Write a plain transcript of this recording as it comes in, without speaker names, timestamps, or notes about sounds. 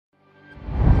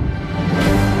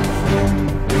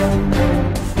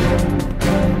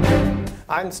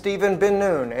I'm Stephen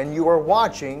Ben-Nun, and you are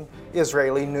watching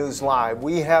Israeli News Live.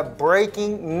 We have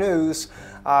breaking news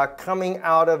coming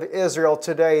out of Israel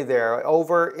today there.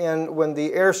 When the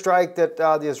airstrike that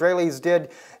the Israelis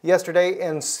did yesterday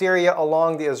in Syria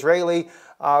along the Israeli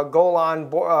Golan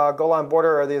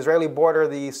border, or the Israeli border,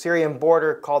 the Syrian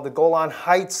border, called the Golan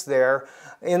Heights there.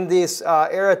 In this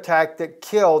air attack that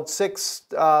killed 6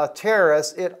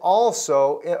 terrorists, it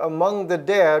also, among the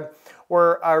dead,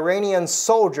 were Iranian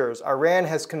soldiers. Iran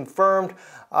has confirmed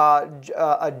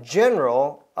a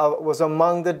general was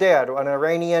among the dead, an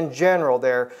Iranian general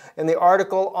there. In the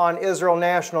article on Israel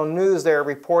National News, they're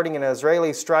reporting an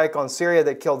Israeli strike on Syria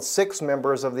that killed 6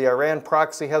 members of the Iran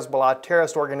proxy Hezbollah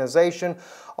terrorist organization.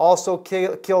 Also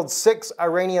killed 6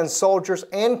 Iranian soldiers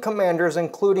and commanders,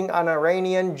 including an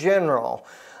Iranian general.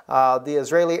 The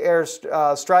Israeli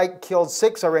airstrike killed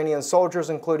 6 Iranian soldiers,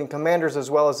 including commanders, as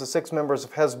well as the 6 members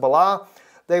of Hezbollah.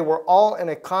 They were all in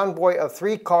a convoy of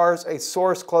 3 cars, a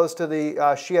source close to the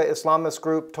Shia Islamist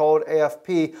group told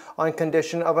AFP, on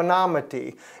condition of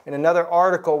anonymity. In another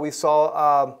article, we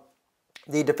saw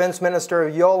the defense minister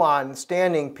of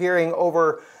Yolan peering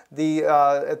over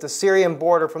at the Syrian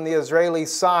border from the Israeli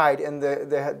side, and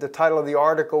the title of the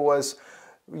article was,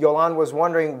 Yolan was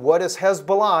wondering, what is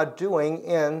Hezbollah doing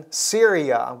in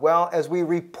Syria? Well, as we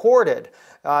reported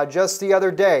just the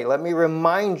other day, let me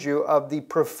remind you of the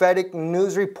prophetic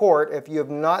news report. If you have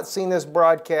not seen this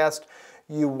broadcast,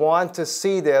 you want to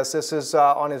see this. This is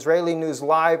on Israeli News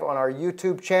Live on our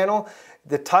YouTube channel.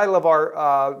 The title of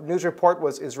our news report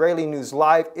was Israeli News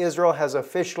Live, Israel has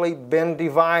officially been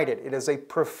divided. It is a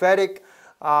prophetic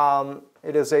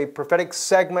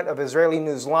segment of Israeli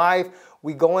News Live.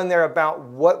 We go in there about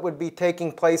what would be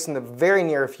taking place in the very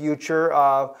near future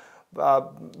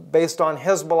based on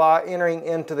Hezbollah entering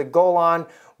into the Golan,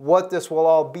 what this will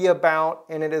all be about,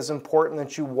 and it is important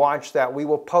that you watch that. We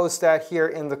will post that here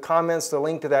in the comments, the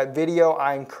link to that video.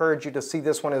 I encourage you to see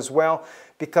this one as well,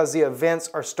 because the events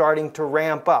are starting to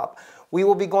ramp up. We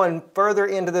will be going further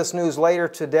into this news later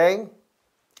today.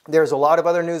 There's a lot of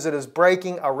other news that is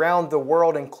breaking around the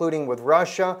world, including with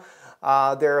Russia.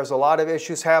 There is a lot of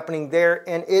issues happening there,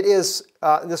 and it is,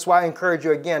 this is why I encourage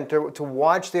you again to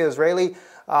watch the Israeli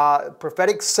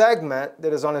prophetic segment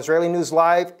that is on Israeli News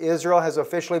Live. Israel has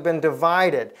officially been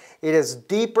divided. It is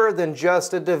deeper than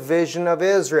just a division of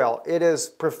Israel. It is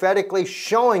prophetically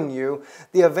showing you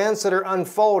the events that are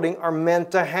unfolding are meant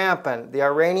to happen. The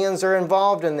Iranians are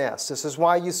involved in this. This is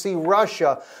why you see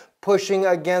Russia pushing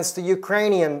against the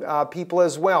Ukrainian people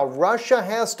as well. Russia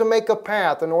has to make a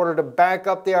path in order to back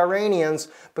up the Iranians,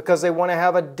 because they want to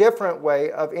have a different way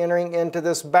of entering into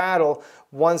this battle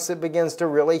once it begins to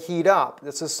really heat up.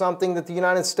 This is something that the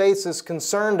United States is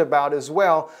concerned about as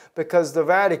well, because the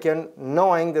Vatican,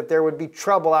 knowing that there would be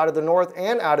trouble out of the north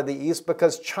and out of the east,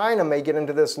 because China may get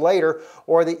into this later,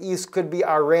 or the east could be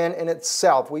Iran in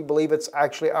itself. We believe it's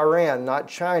actually Iran, not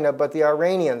China, but the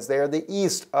Iranians. They are the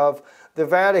east of the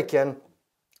Vatican,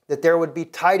 that there would be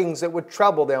tidings that would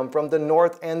trouble them from the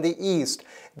north and the east.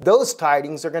 Those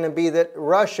tidings are going to be that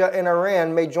Russia and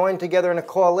Iran may join together in a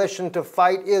coalition to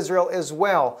fight Israel as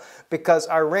well, because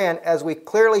Iran, as we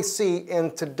clearly see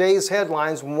in today's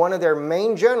headlines, one of their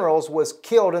main generals was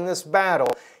killed in this battle.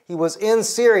 He was in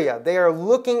Syria. They are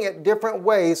looking at different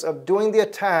ways of doing the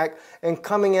attack and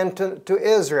coming into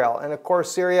Israel. And of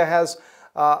course, Syria has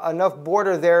enough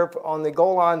border there on the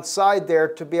Golan side there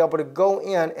to be able to go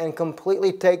in and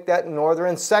completely take that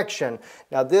northern section.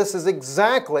 Now, this is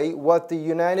exactly what the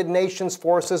United Nations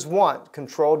forces want,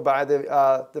 controlled by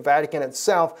the Vatican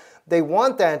itself. They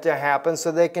want that to happen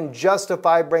so they can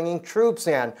justify bringing troops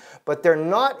in, but they're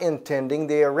not intending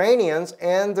the Iranians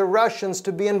and the Russians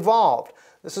to be involved.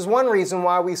 This is one reason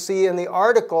why we see in the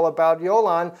article about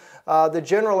Yolan, the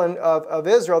general of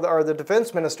Israel, or the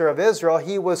defense minister of Israel,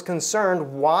 he was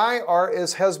concerned, why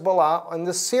is Hezbollah on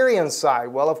the Syrian side?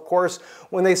 Well, of course,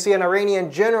 when they see an Iranian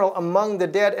general among the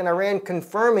dead and Iran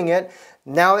confirming it,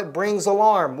 now it brings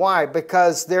alarm. Why?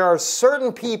 Because there are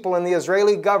certain people in the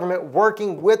Israeli government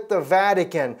working with the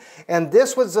Vatican, and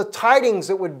this was the tidings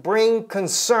that would bring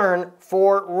concern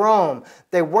for Rome.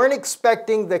 They weren't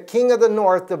expecting the king of the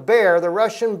north, the bear, the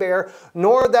Russian bear,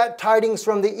 nor that tidings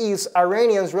from the east,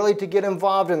 Iranians, really to get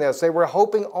involved in this. They were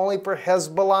hoping only for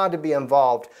Hezbollah to be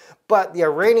involved. But the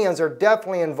Iranians are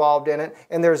definitely involved in it,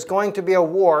 and there's going to be a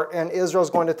war, and Israel's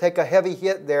going to take a heavy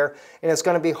hit there, and it's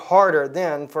going to be harder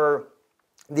then for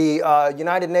the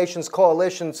United Nations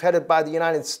coalitions headed by the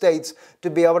United States to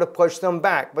be able to push them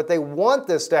back. But they want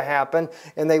this to happen,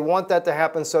 and they want that to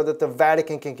happen so that the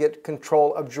Vatican can get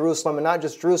control of Jerusalem, and not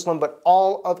just Jerusalem, but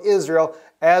all of Israel.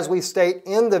 As we state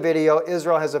in the video,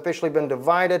 Israel has officially been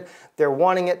divided. They're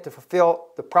wanting it to fulfill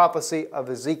the prophecy of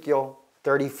Ezekiel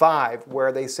 35,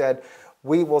 where they said,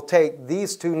 we will take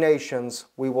these two nations,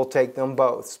 we will take them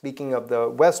both. Speaking of the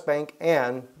West Bank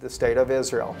and the State of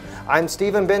Israel. I'm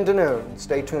Stephen Ben-Danoon.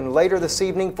 Stay tuned later this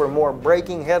evening for more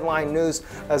breaking headline news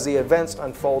as the events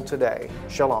unfold today.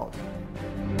 Shalom.